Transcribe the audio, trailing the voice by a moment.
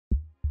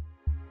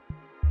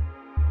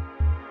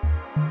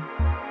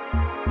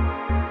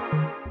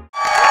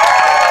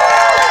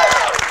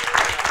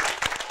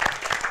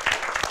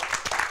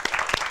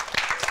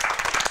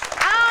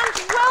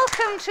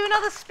to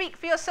another Speak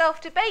for Yourself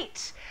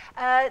debate.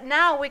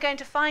 Now we're going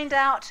to find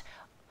out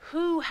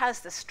who has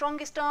the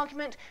strongest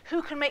argument,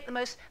 who can make the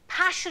most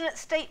passionate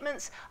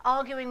statements,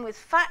 arguing with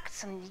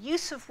facts and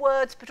use of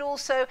words, but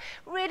also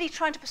really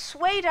trying to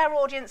persuade our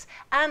audience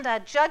and our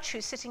judge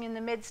who's sitting in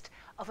the midst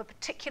of a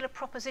particular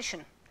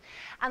proposition.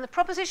 And the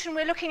proposition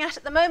we're looking at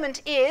the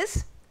moment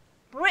is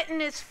Britain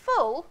is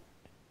full,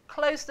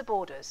 close the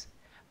borders.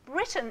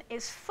 Britain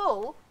is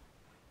full,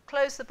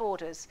 close the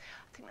borders.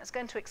 I think that's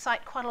going to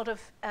excite quite a lot of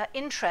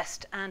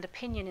interest and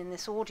opinion in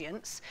this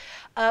audience,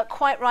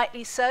 quite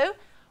rightly so.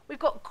 We've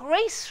got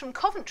Grace from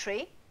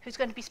Coventry, who's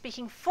going to be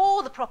speaking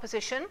for the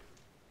proposition,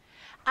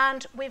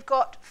 and we've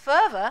got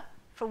Fervour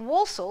from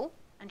Walsall,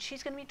 and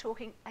she's going to be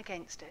talking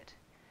against it.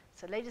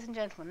 So ladies and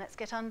gentlemen, let's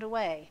get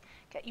underway.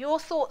 Get your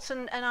thoughts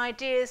and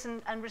ideas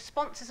and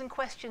responses and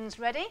questions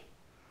ready.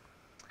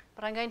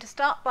 But I'm going to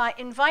start by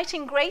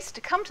inviting Grace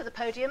to come to the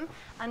podium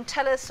and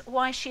tell us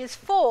why she is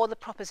for the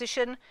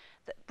proposition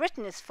that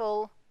Britain is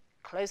full,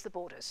 close the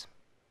borders.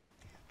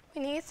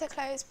 We need to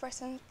close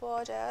Britain's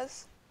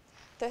borders.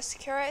 The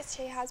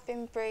security has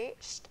been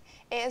breached.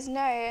 It is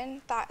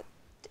known that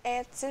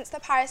since the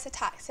Paris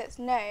attacks, it's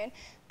known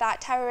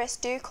that terrorists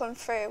do come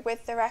through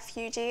with the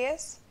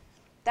refugees.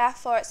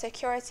 Therefore, its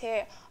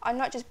security on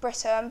not just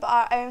Britain, but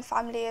our own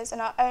families and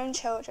our own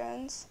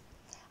children's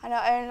and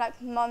our own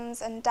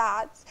mums and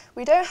dads.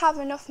 We don't have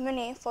enough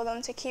money for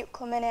them to keep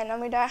coming in,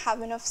 and we don't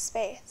have enough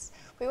space.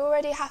 We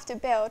already have to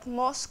build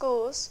more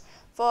schools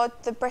for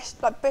the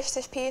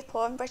British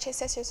people and British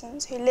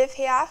citizens who live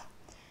here,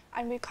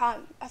 and we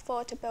can't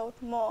afford to build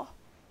more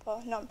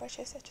for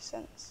non-British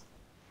citizens.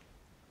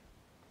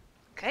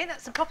 Okay,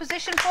 that's the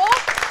proposition for.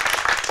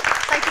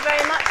 Thank you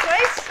very much,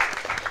 Grace.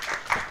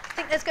 I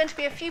think there's going to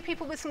be a few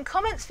people with some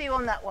comments for you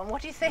on that one.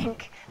 What do you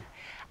think?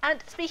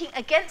 And speaking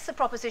against the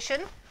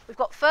proposition, we've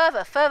got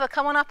Fervour. Fervour,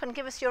 come on up and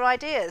give us your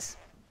ideas.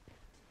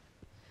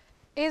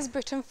 Is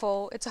Britain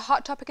full? It's a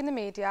hot topic in the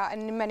media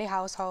and in many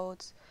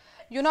households.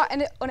 You're not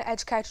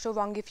uneducated or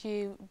wrong if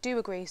you do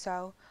agree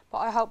so, but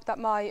I hope that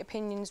my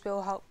opinions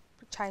will help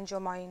change your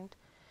mind.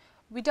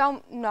 We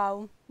don't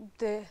know,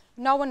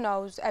 no one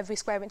knows every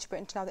square inch of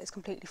Britain to know that it's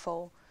completely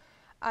full.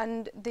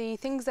 And the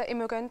things that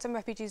immigrants and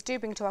refugees do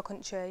bring to our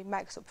country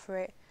makes up for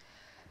it.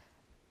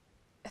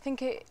 I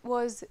think it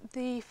was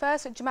the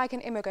first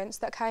Jamaican immigrants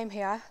that came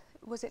here,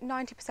 was it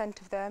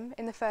 90% of them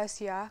in the first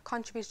year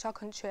contributed to our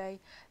country.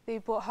 They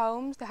bought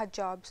homes, they had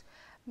jobs.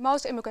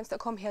 Most immigrants that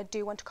come here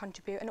do want to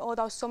contribute, and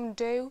although some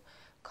do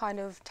kind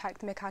of take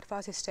the mick out of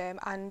our system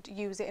and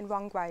use it in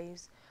wrong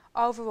ways,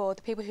 overall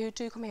the people who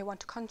do come here want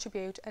to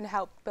contribute and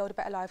help build a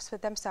better lives for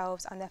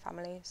themselves and their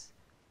families.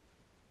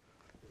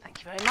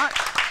 Thank you very much.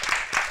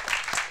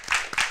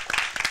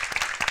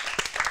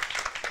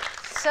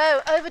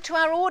 So over to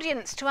our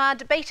audience, to our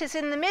debaters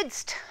in the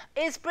midst.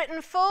 Is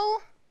Britain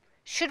full?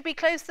 Should we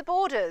close the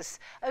borders?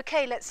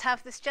 Okay, let's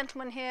have this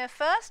gentleman here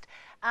first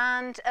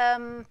and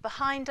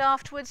behind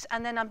afterwards,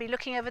 and then I'll be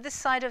looking over this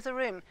side of the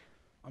room.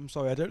 I'm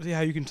sorry, I don't see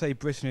how you can say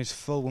Britain is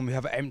full when we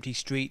have empty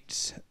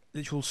streets,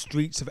 literal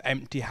streets of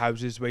empty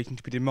houses waiting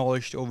to be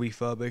demolished or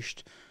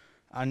refurbished.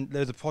 And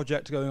there's a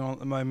project going on at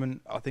the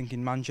moment, I think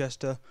in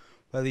Manchester,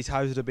 where these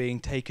houses are being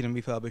taken and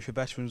refurbished for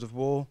veterans of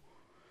war.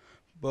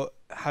 But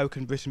how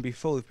can Britain be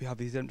full if we have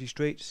these empty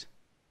streets?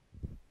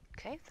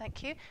 Okay,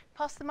 thank you.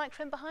 Pass the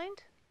microphone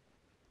behind.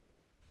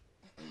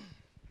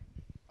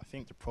 I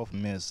think the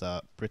problem is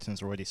that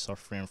Britain's already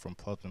suffering from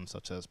problems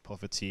such as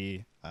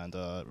poverty and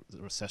the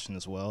recession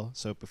as well.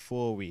 So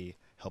before we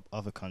help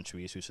other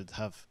countries,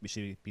 we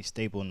should be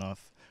stable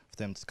enough for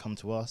them to come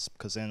to us,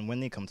 because then when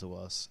they come to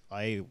us,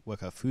 I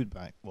work at a food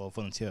bank,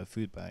 volunteer at a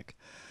food bank,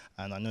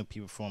 and I know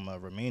people from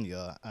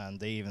Romania, and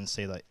they even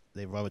say that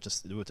they would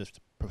just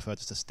prefer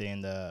just to stay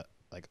in their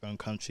own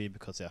country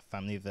because they have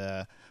family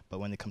there. But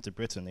when they come to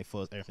Britain, they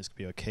thought everything's going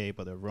to be okay,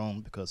 but they're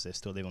wrong because they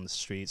still live on the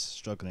streets,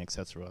 struggling,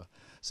 etc.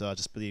 So I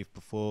just believe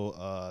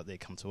before they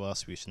come to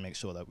us, we should make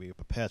sure that we're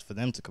prepared for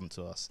them to come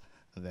to us,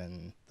 and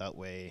then that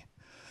way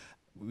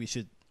we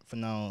should, for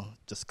now,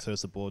 just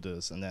close the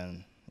borders, and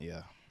then,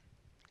 yeah.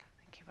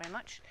 Thank you very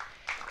much.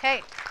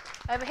 Okay,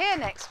 over here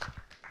next.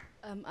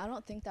 I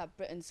don't think that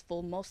Britain's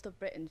full. Most of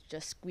Britain's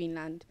just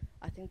Greenland.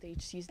 I think they're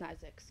just using that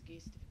as an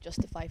excuse to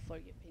justify for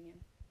your opinion.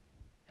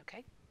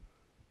 Okay,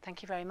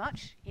 thank you very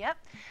much. Yep.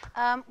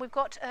 We've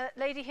got a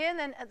lady here and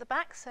then at the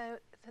back, so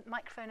the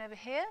microphone over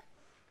here.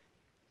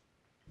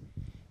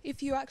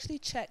 If you actually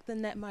check the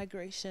net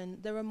migration,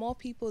 there are more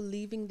people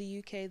leaving the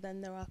UK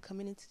than there are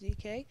coming into the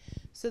UK.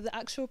 So the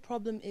actual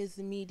problem is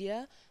the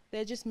media.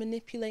 They're just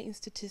manipulating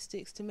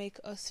statistics to make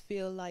us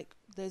feel like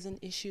there's an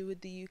issue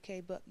with the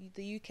UK, but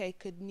the UK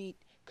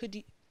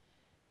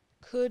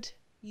could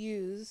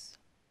use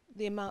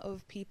the amount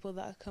of people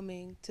that are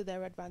coming to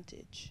their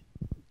advantage.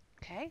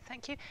 Okay,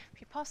 thank you. If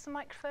you pass the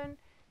microphone,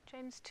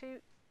 James, to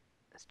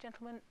this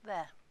gentleman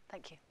there.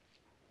 Thank you.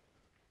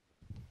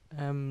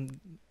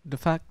 The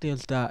fact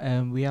is that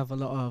we have a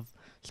lot of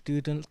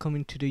students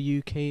coming to the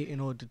UK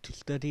in order to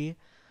study,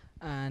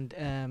 and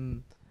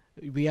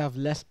we have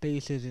less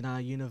spaces in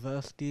our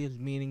universities,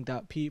 meaning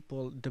that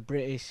people, the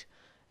British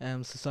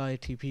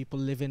society, people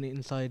living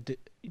inside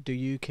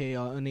the UK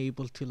are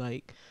unable to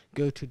like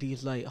go to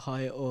these like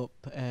higher up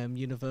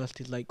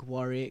universities like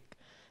Warwick,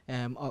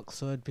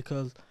 Oxford,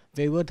 because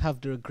they would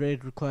have the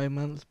grade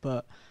requirements,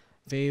 but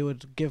they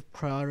would give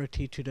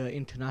priority to the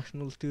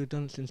international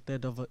students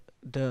instead of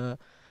the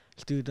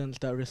students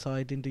that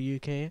reside in the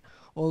UK.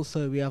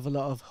 Also, we have a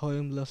lot of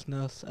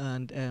homelessness,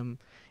 and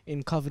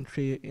in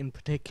Coventry in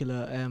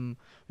particular,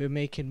 we're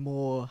making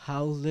more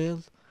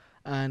houses,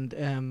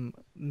 and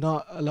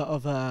not a lot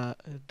of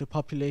the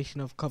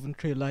population of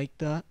Coventry like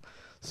that.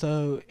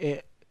 So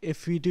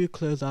if we do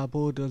close our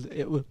borders,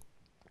 it will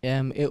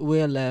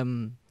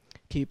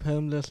keep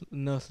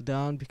homelessness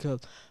down,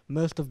 because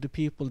most of the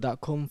people that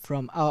come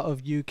from out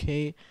of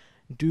UK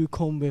do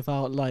come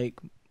without like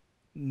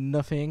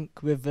nothing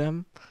with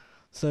them,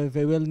 so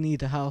they will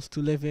need a house to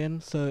live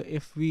in. So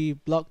if we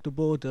block the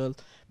borders,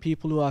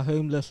 people who are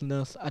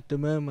homelessness at the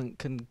moment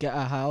can get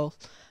a house,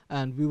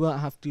 and we won't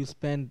have to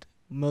spend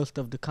most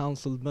of the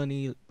council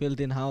money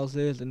building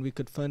houses, and we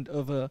could fund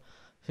other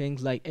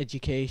things like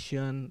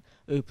education,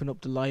 open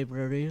up the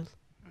libraries.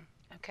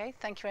 Okay,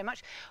 thank you very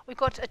much. We've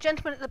got a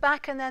gentleman at the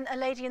back and then a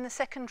lady in the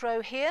second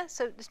row here.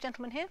 So this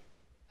gentleman here.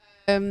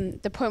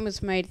 The point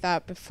was made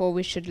that before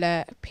we should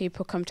let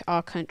people come to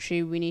our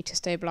country, we need to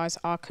stabilise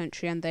our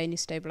country and they need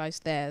to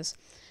stabilise theirs.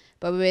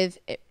 But with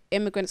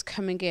immigrants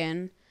coming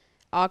in,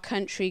 our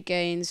country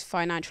gains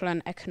financial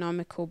and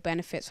economical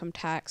benefits from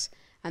tax,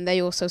 and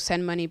they also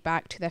send money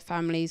back to their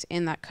families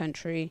in that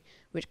country,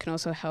 which can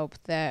also help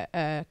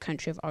their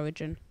country of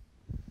origin.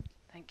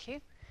 Thank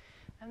you.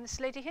 And this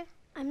lady here?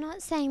 I'm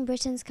not saying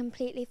Britain's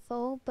completely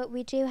full, but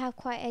we do have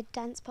quite a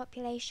dense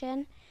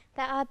population.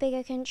 There are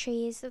bigger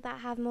countries that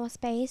have more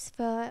space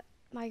for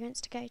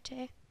migrants to go to.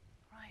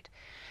 Right.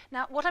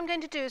 Now, what I'm going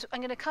to do is I'm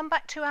going to come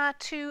back to our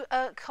two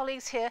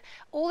colleagues here.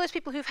 All those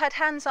people who've had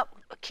hands up,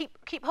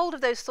 keep hold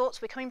of those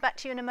thoughts. We're coming back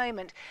to you in a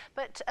moment.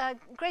 But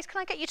Grace, can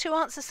I get you to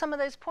answer some of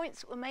those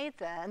points that were made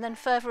there, and then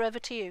further over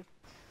to you?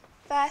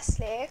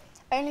 Firstly,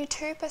 only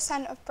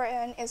 2% of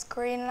Britain is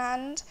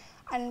Greenland,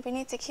 and we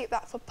need to keep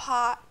that for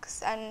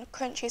parks and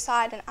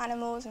countryside and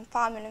animals and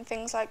farming and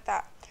things like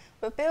that.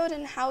 We're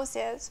building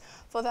houses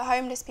for the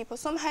homeless people.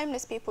 Some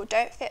homeless people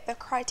don't fit the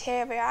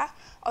criteria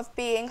of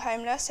being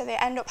homeless, so they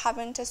end up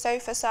having to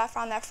sofa surf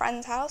around their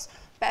friend's house,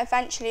 but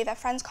eventually their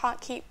friends can't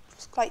keep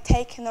like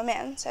taking them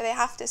in, so they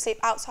have to sleep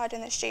outside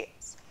in the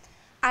streets.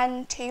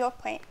 And to your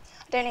point,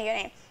 I don't know your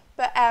name,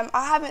 but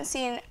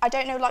I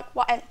don't know like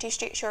what empty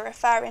streets you're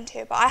referring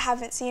to, but I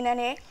haven't seen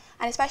any,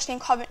 and especially in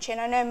Coventry,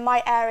 and I know in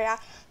my area,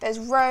 there's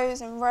rows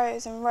and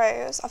rows and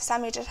rows of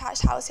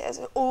semi-detached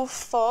houses, all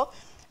full.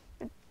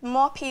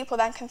 More people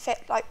than can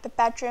fit like the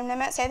bedroom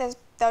limit. Say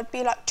there would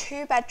be like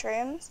 2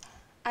 bedrooms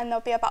and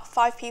there'll be about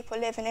 5 people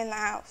living in the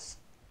house,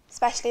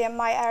 especially in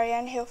my area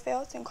in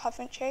Hillfields in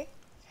Coventry,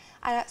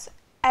 and that's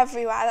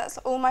everywhere. That's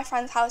all my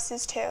friends'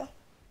 houses too.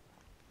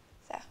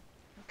 So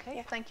okay,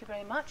 yeah. Thank you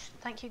very much.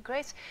 Thank you,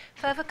 Grace.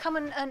 Further, come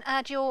and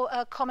add your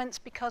comments,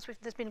 because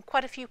there's been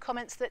quite a few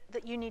comments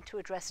that you need to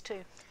address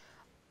too.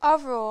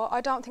 Overall,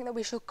 I don't think that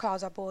we should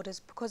close our borders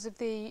because of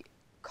the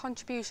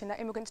contribution that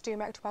immigrants do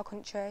make to our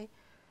country.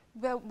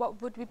 Well, what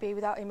would we be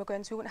without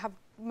immigrants? We wouldn't have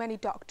many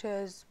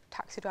doctors,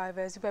 taxi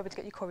drivers, where would you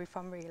get your curry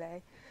from,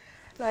 really?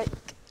 Like,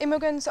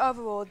 immigrants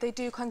overall, they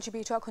do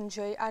contribute to our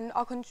country, and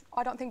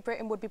I don't think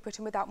Britain would be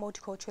Britain without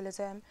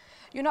multiculturalism.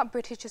 You're not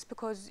British just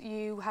because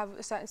you have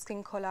a certain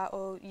skin colour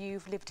or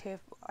you've lived here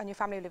and your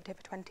family lived here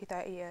for 20,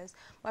 30 years.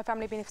 My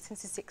family have been here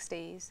since the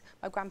 60s.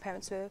 My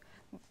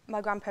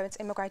grandparents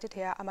immigrated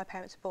here and my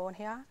parents were born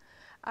here.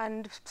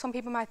 And some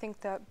people might think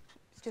that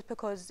just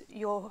because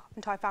your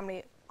entire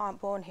family aren't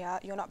born here,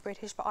 you're not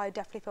British, but I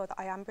definitely feel that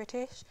I am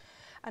British.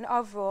 And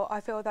overall, I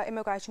feel that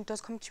immigration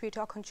does contribute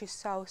to our country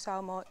so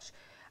much,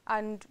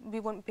 and we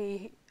wouldn't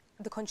be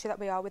the country that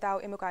we are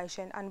without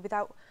immigration and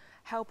without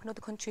helping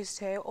other countries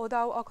too.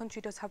 Although our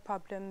country does have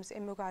problems,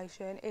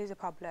 immigration is a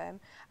problem,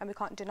 and we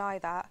can't deny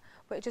that,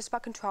 but it's just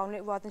about controlling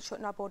it rather than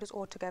shutting our borders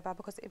altogether,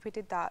 because if we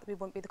did that, we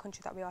wouldn't be the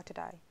country that we are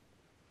today.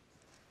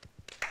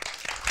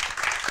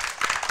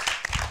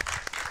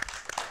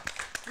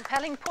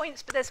 Compelling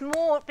points, but there's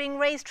more being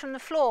raised from the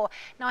floor.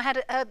 Now, I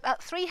had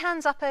about 3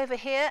 hands up over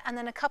here, and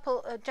then a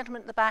couple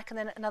gentlemen at the back, and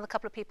then another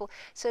couple of people.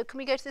 So can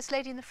we go to this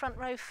lady in the front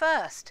row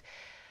first?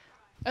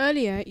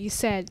 Earlier, you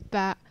said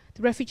that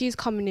the refugees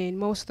coming in,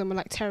 most of them are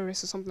like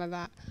terrorists or something like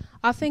that.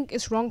 I think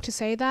it's wrong to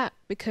say that,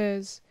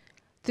 because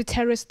the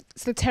terrorists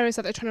that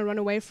they're trying to run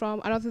away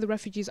from, I don't think the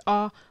refugees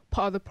are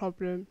part of the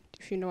problem,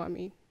 if you know what I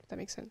mean, if that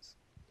makes sense.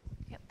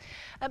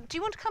 Yep. Do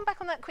you want to come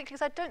back on that quickly?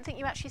 Because I don't think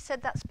you actually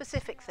said that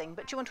specific thing,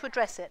 but do you want to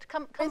address it?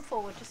 Come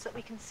forward just so that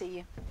we can see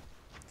you.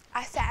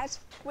 I said,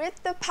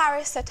 with the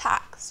Paris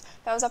attacks,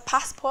 there was a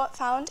passport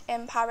found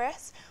in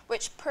Paris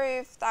which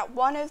proved that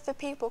one of the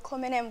people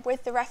coming in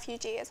with the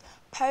refugees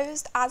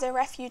posed as a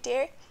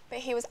refugee, but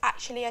he was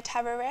actually a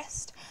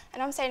terrorist.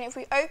 And I'm saying if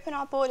we open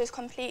our borders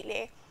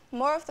completely,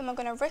 more of them are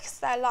going to risk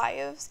their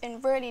lives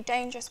in really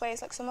dangerous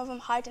ways, like some of them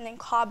hiding in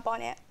car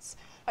bonnets,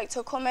 like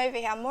to come over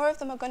here. More of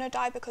them are going to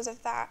die because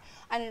of that,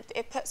 and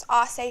it puts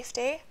our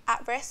safety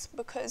at risk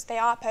because they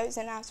are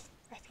posing as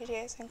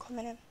refugees and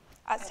coming in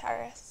as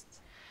terrorists.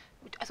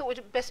 I thought it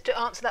would be best to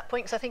answer that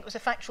point because I think it was a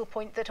factual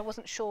point that I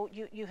wasn't sure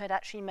you had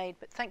actually made,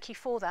 but thank you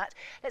for that.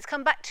 Let's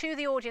come back to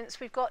the audience.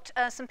 We've got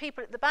some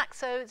people at the back,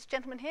 so it's a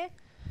gentleman here.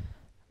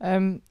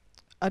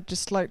 I'd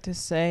just like to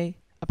say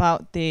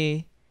about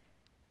the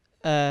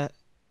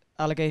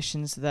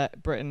allegations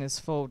that Britain is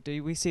full.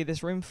 Do we see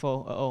this room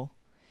full at all?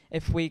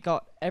 If we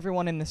got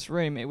everyone in this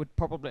room, it would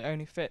probably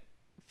only fit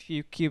a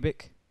few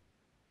cubic,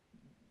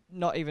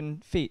 not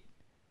even feet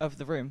of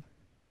the room.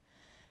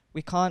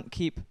 We can't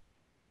keep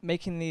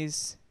making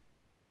these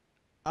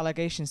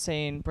allegations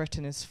saying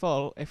Britain is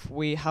full if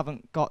we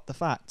haven't got the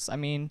facts. I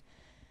mean,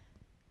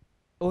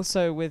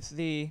 also with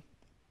the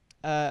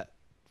a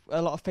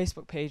lot of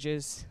Facebook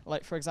pages,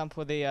 like for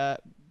example the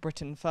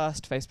Britain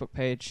First Facebook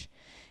page,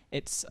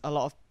 it's a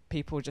lot of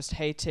people just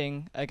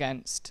hating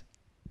against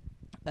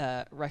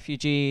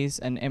refugees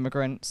and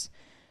immigrants.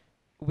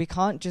 We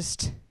can't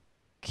just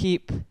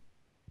keep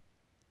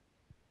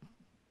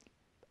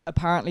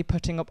apparently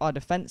putting up our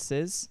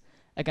defences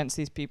against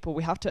these people.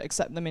 We have to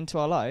accept them into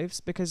our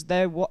lives because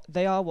they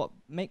are what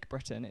make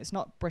Britain. It's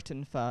not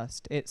Britain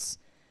first. It's,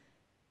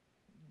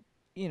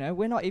 you know,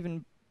 we're not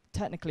even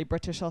technically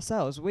British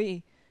ourselves.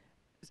 We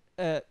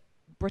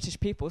British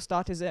people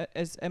started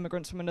as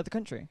immigrants from another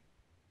country.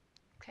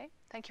 Okay,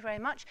 thank you very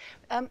much.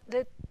 I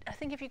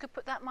think if you could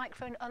put that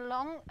microphone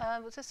along.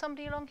 Was there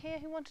somebody along here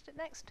who wanted it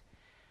next?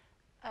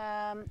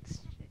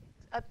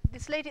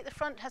 This lady at the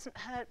front haven't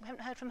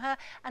heard from her.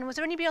 And was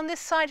there anybody on this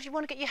side? If you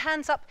want to get your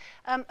hands up.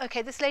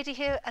 Okay, this lady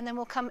here, and then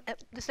we'll come.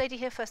 This lady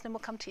here first, and then we'll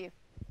come to you.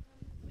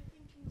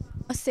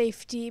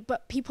 Safety,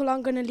 but people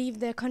aren't going to leave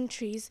their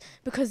countries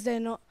because they're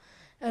not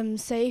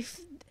safe.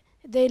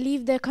 They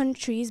leave their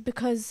countries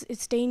because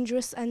it's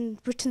dangerous,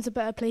 and Britain's a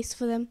better place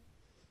for them.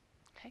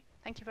 Okay,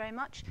 thank you very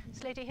much.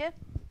 This lady here.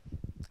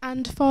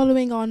 And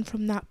following on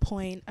from that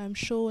point,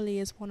 surely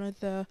as one of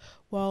the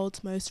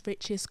world's most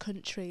richest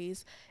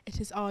countries,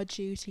 it is our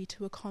duty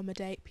to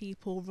accommodate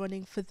people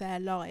running for their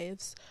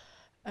lives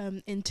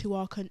into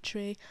our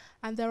country.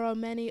 And there are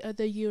many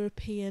other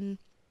European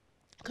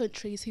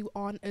countries who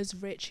aren't as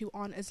rich, who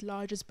aren't as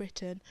large as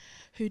Britain,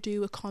 who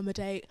do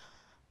accommodate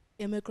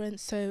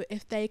immigrants. So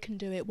if they can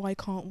do it, why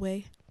can't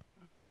we?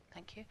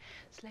 Thank you.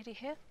 This lady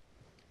here.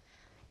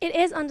 It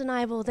is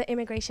undeniable that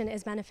immigration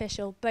is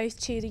beneficial both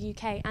to the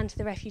UK and to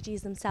the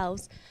refugees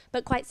themselves,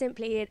 but quite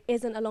simply it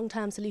isn't a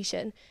long-term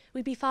solution.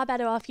 We'd be far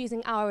better off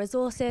using our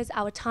resources,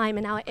 our time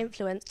and our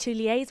influence to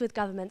liaise with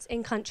governments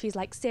in countries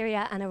like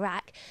Syria and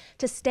Iraq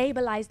to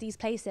stabilise these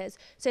places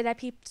so that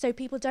so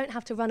people don't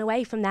have to run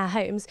away from their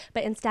homes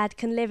but instead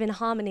can live in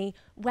harmony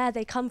where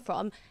they come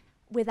from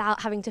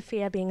without having to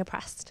fear being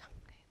oppressed.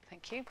 Okay,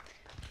 thank you.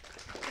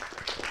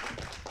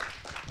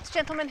 This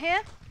gentleman here.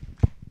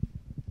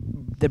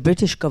 The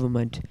British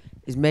government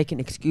is making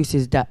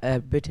excuses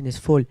that Britain is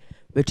full,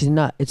 which is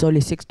not. It's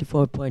only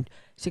 64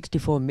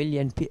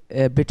 million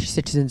British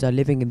citizens are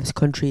living in this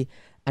country,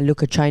 and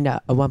look at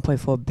China,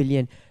 1.4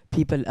 billion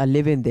people are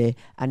living there,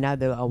 and now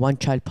there are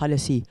one-child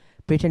policy.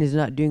 Britain is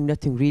not doing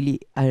nothing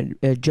really, and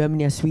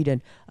Germany and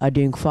Sweden are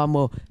doing far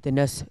more than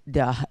us.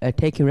 They are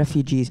taking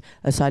refugees,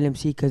 asylum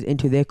seekers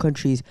into their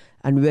countries,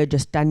 and we're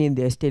just standing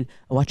there still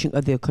watching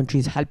other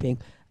countries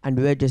helping. And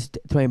we're just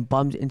throwing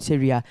bombs in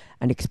Syria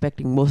and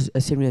expecting most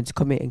Syrians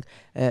coming,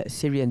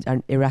 Syrians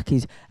and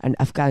Iraqis and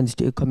Afghans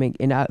to coming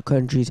in our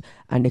countries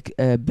and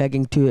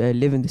begging to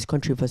live in this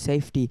country for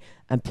safety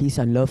and peace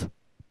and love.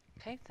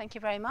 Okay, thank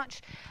you very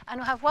much. And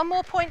we'll have one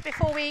more point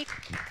before we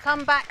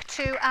come back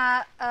to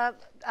our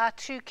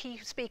two key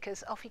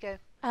speakers. Off you go.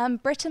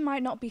 Britain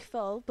might not be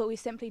full, but we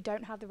simply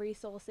don't have the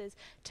resources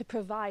to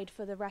provide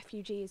for the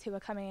refugees who are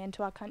coming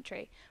into our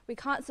country. We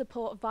can't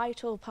support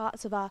vital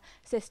parts of our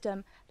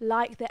system,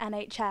 like the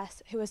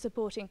NHS, who are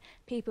supporting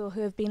people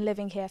who have been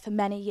living here for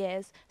many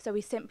years, so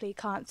we simply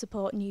can't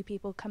support new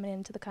people coming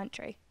into the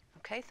country.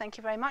 Okay, thank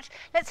you very much.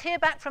 Let's hear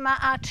back from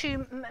our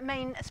two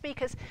main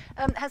speakers.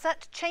 Has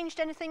that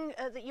changed anything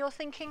that you're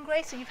thinking,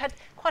 Grace? You've had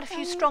quite a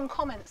few strong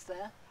comments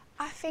there.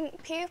 I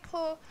think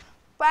people,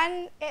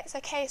 when it's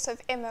a case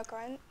of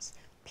immigrants,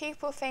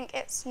 people think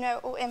it's no,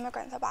 all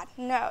immigrants are bad.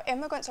 No,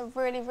 immigrants are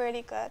really,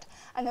 really good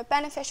and they're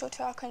beneficial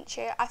to our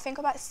country. I think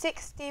about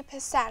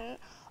 60%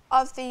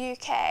 of the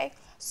UK,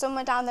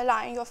 somewhere down the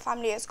line, your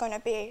family is going to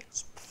be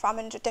from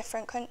a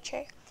different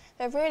country.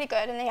 They're really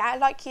good, and they are,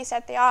 like you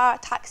said, they are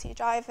taxi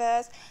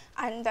drivers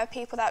and they're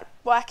people that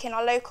work in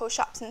our local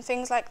shops and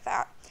things like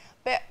that.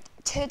 But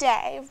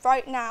today,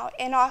 right now,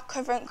 in our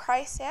current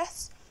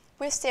crisis,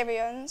 with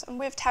Syrians and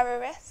with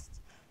terrorists,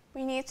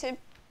 we need to,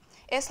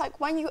 it's like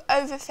when you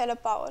overfill a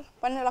bowl,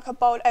 when like a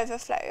bowl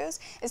overflows,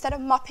 instead of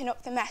mopping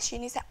up the mess, you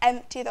need to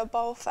empty the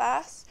bowl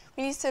first.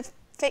 We need to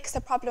fix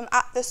the problem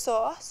at the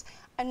source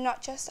and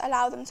not just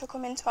allow them to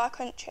come into our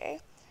country.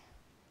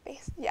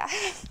 Yeah.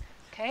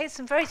 Okay,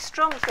 some very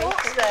strong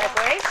thoughts there,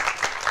 Grace.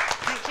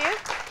 Thank you.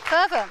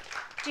 Further,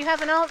 do you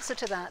have an answer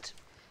to that?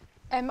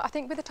 I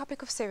think with the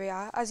topic of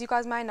Syria, as you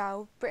guys may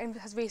know, Britain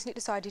has recently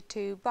decided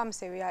to bomb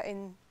Syria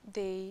in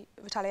the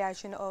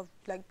retaliation of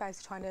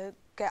basically trying to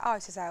get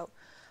ISIS out.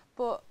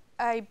 But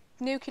a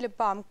nuclear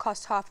bomb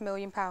costs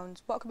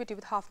 £500,000. What could we do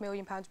with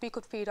 £500,000? We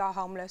could feed our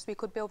homeless, we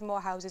could build more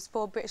houses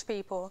for British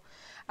people.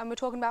 And we're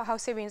talking about how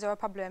Syrians are a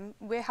problem.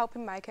 We're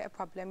helping make it a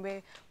problem.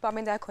 We're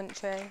bombing their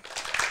country.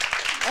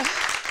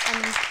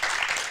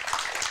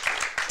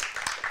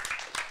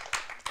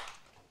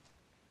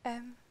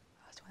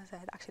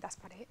 Actually, that's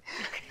about it.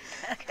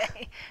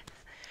 Okay.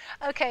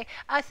 Okay,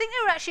 I think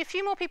there were actually a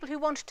few more people who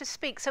wanted to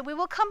speak, so we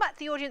will come back to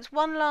the audience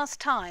one last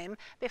time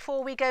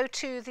before we go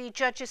to the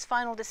judge's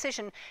final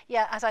decision.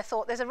 Yeah, as I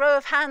thought, there's a row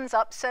of hands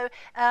up, so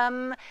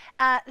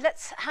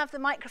let's have the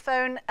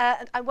microphone.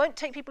 I won't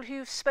take people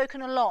who've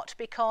spoken a lot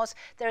because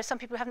there are some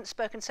people who haven't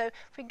spoken, so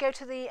if we can go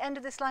to the end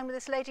of this line with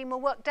this lady and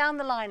we'll work down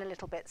the line a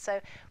little bit. So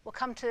we'll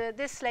come to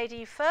this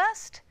lady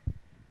first.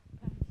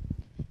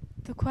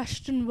 The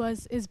question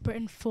was, is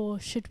Britain for,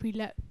 should we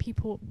let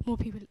more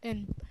people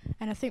in?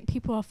 And I think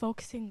people are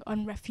focusing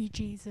on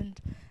refugees and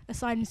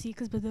asylum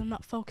seekers, but they're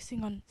not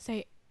focusing on,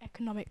 say,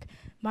 economic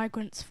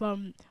migrants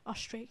from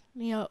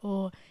Australia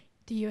or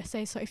the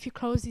USA. So if you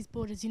close these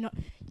borders,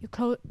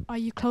 are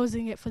you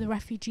closing it for the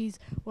refugees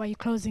or are you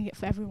closing it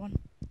for everyone?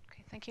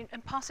 Okay, thank you.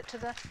 And pass it to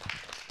the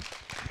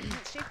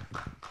next you.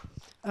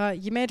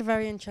 You made a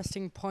very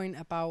interesting point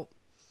about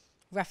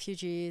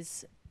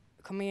refugees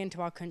coming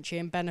into our country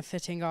and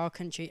benefiting our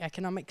country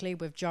economically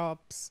with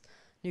jobs,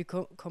 new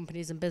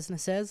companies and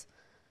businesses.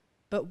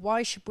 But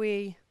why should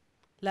we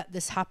let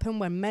this happen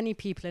when many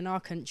people in our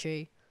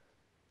country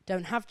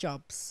don't have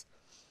jobs?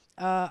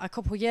 A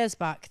couple of years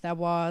back, there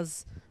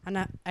was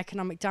an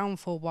economic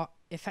downfall what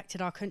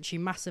affected our country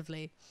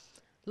massively.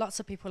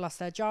 Lots of people lost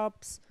their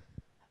jobs,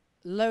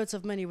 loads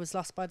of money was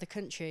lost by the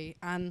country,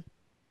 and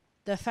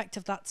the effect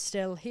of that's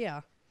still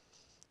here.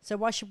 So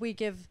why should we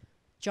give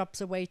jobs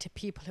away to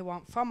people who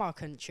aren't from our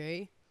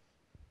country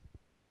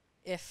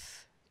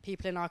if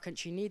people in our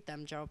country need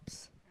them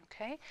jobs?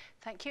 Okay,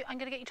 thank you. I'm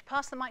going to get you to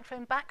pass the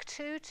microphone back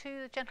to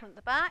the gentleman at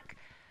the back.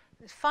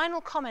 There's final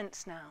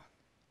comments now.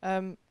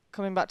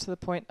 Coming back to the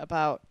point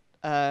about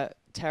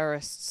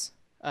terrorists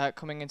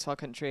coming into our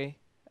country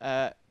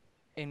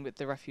in with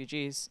the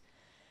refugees,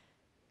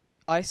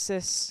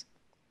 ISIS,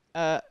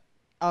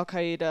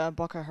 Al-Qaeda,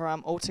 Boko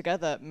Haram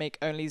altogether make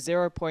only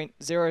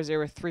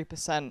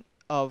 0.003%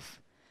 of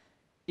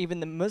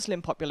even the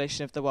Muslim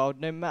population of the world.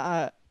 No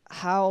matter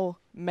how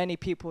many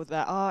people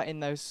there are in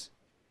those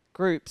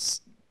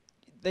groups,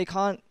 they're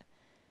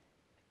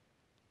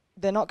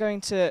not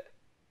going to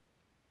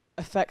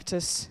affect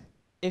us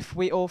if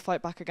we all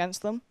fight back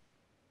against them.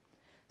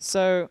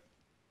 So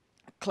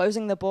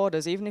closing the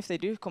borders, even if they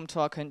do come to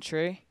our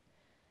country,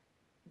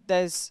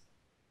 there's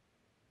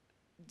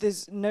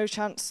no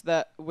chance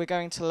that we're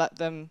going to let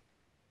them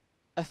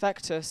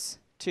affect us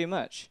too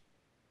much.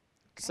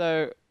 Okay.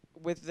 So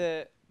with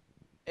the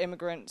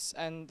immigrants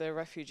and the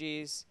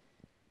refugees,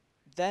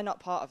 they're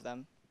not part of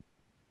them.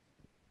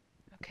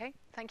 Okay,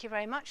 thank you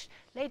very much.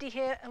 Lady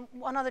here, and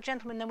one other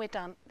gentleman, then we're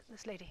done.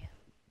 This lady here.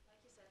 Like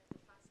you said, the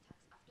France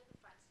attacks. After the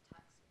France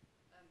attacks,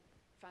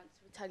 France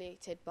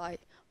retaliated by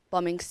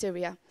bombing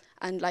Syria.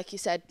 And like you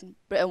said,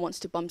 Britain wants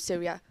to bomb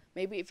Syria.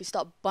 Maybe if you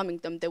stop bombing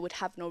them, they would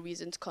have no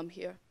reason to come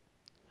here.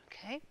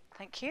 Okay,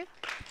 thank you.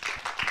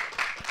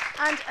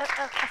 And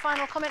a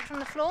final comment from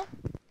the floor?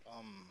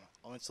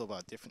 I want to talk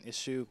about a different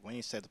issue. When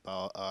you said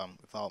about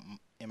without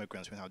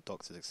immigrants, we have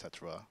doctors,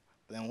 etc.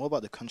 But then what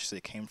about the countries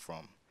they came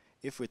from?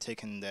 If we're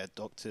taking their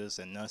doctors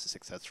and nurses,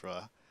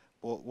 etc.,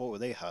 what will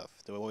they have?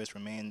 They will always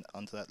remain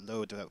under that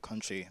low developed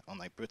country,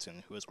 unlike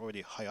Britain, who is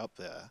already high up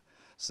there.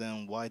 So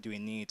then why do we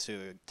need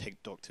to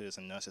take doctors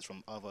and nurses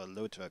from other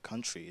low developed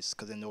countries?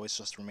 Because then they always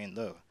just remain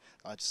low.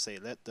 I'd just say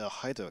let the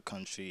high developed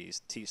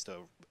countries teach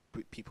the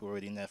people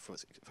already in there, for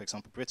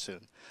example,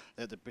 Britain.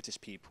 Let the British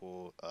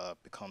people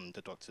become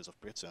the doctors of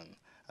Britain,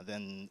 and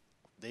then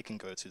they can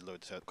go to low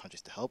developed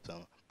countries to help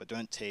them. But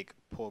don't take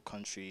poor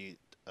country,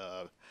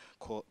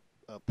 poor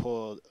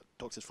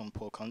doctors from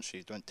poor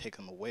countries, don't take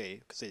them away,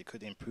 because they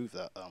could improve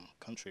that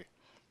country.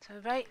 So a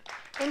very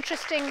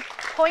interesting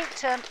point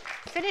to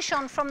finish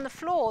on from the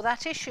floor,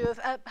 that issue of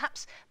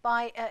perhaps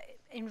by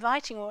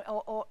inviting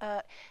or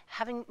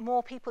having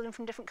more people in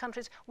from different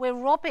countries, we're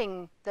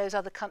robbing those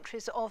other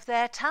countries of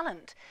their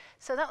talent.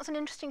 So that was an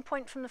interesting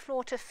point from the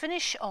floor to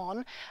finish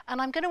on. And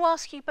I'm going to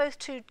ask you both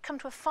to come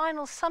to a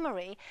final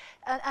summary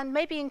and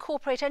maybe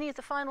incorporate any of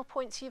the final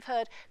points you've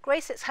heard.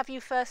 Grace, let's have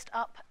you first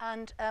up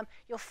and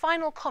your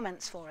final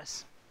comments for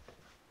us.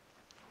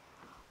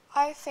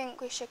 I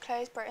think we should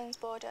close Britain's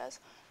borders.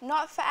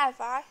 Not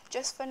forever,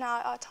 just for now,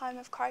 our time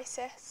of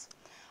crisis.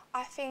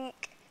 I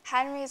think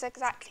Henry is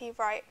exactly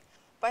right,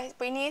 but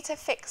we need to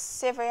fix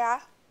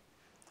Syria.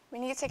 We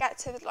need to get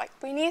to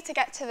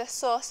the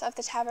source of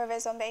the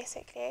terrorism,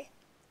 basically.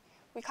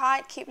 We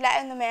can't keep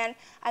letting them in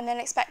and then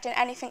expecting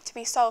anything to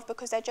be solved,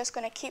 because they're just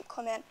going to keep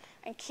coming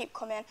and keep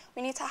coming.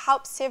 We need to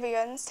help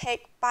Syrians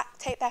take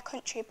their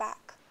country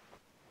back.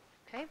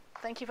 Okay,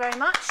 thank you very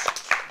much.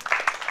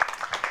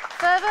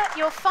 Further,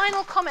 your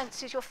final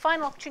comments is your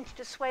final opportunity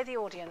to sway the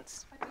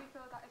audience. I do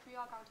feel that if we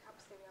are going to help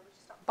Syria, we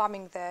should stop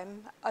bombing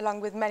them,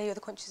 along with many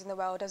other countries in the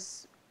world.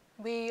 As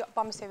we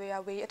bomb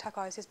Syria, we attack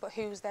ISIS, but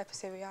who's there for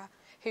Syria?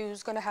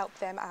 Who's going to help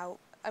them out?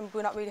 And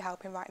we're not really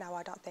helping right now,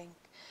 I don't think.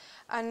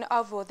 And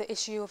overall, the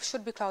issue of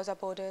should we close our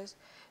borders?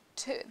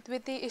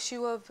 With the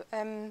issue of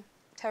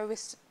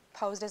terrorists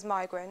posed as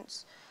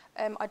migrants,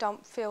 I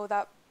don't feel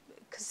that,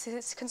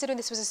 considering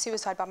this was a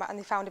suicide bomber and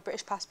they found a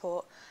British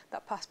passport,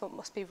 that passport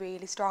must be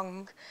really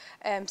strong,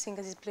 seeing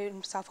as he's blew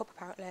himself up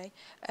apparently.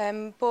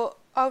 But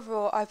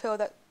overall, I feel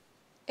that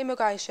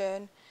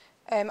immigration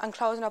and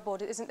closing our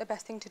borders isn't the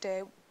best thing to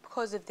do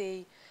because of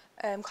the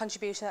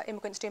contribution that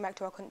immigrants do make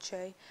to our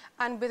country.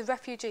 And with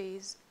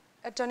refugees,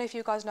 I don't know if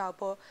you guys know,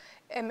 but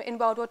in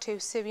World War II,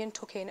 Syria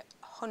took in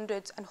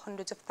hundreds and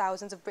hundreds of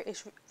thousands of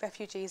British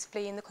refugees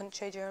fleeing the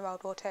country during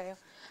World War II.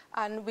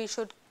 And we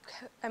should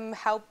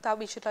help that.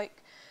 We should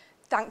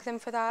thank them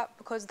for that,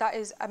 because that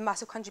is a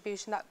massive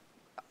contribution that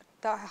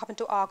happened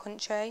to our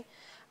country.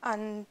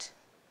 And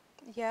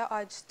yeah,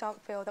 I just don't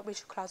feel that we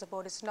should close our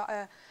borders. It's not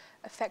an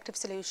effective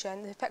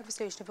solution. The effective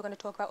solution, if we're going to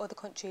talk about other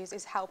countries,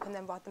 is helping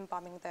them rather than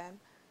bombing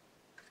them.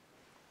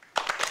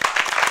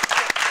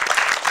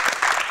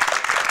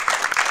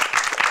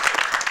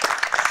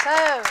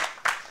 So,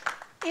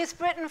 is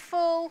Britain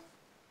full?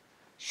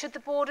 Should the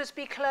borders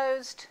be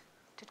closed?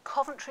 Did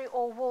Coventry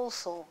or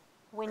Walsall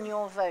win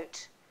your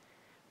vote?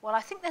 Well,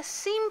 I think there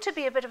seemed to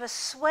be a bit of a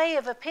sway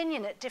of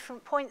opinion at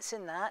different points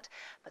in that,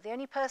 but the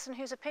only person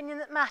whose opinion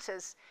that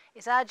matters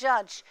is our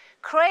judge,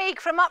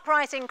 Craig from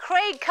Uprising.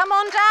 Craig, come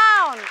on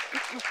down.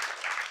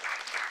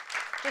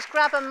 Just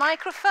grab a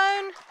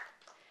microphone.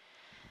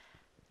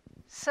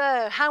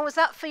 So, how was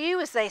that for you,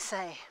 as they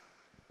say?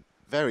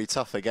 Very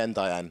tough again,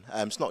 Diane.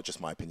 It's not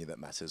just my opinion that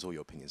matters, all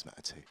your opinions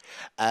matter too.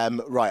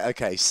 Right,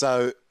 okay,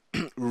 so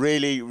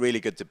really, really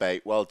good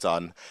debate, well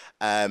done.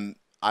 I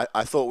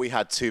thought we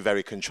had two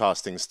very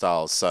contrasting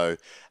styles, so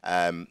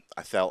I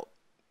felt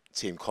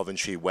Team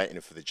Coventry went in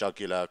for the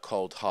jugular,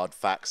 cold, hard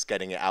facts,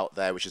 getting it out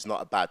there, which is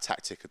not a bad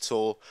tactic at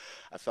all.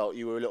 I felt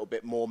you were a little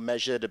bit more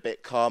measured, a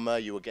bit calmer,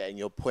 you were getting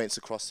your points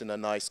across in a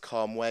nice,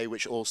 calm way,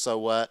 which also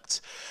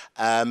worked.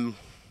 Why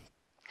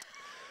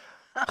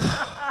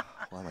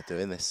am I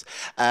doing this?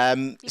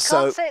 You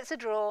can't say it's a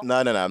draw. No,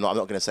 I'm not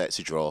going to say it's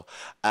a draw.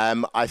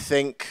 I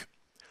think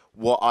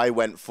what I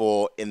went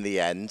for in the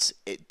end,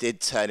 it did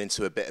turn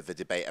into a bit of a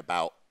debate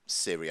about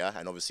Syria,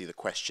 and obviously the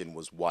question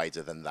was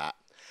wider than that.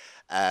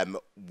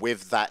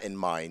 With that in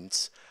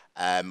mind,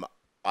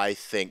 I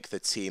think the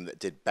team that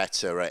did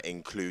better at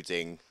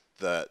including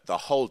the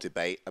whole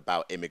debate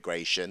about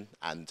immigration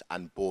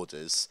and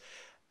borders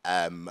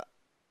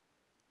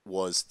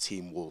was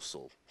Team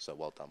Walsall. So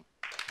well done.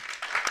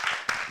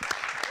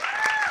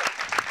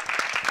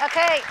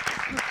 Okay,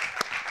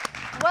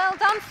 well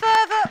done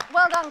Further,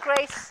 well done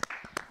Grace,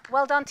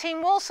 well done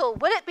Team Walsall.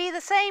 Will it be the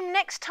same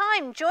next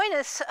time? Join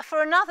us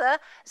for another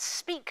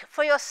Speak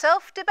for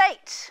Yourself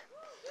debate.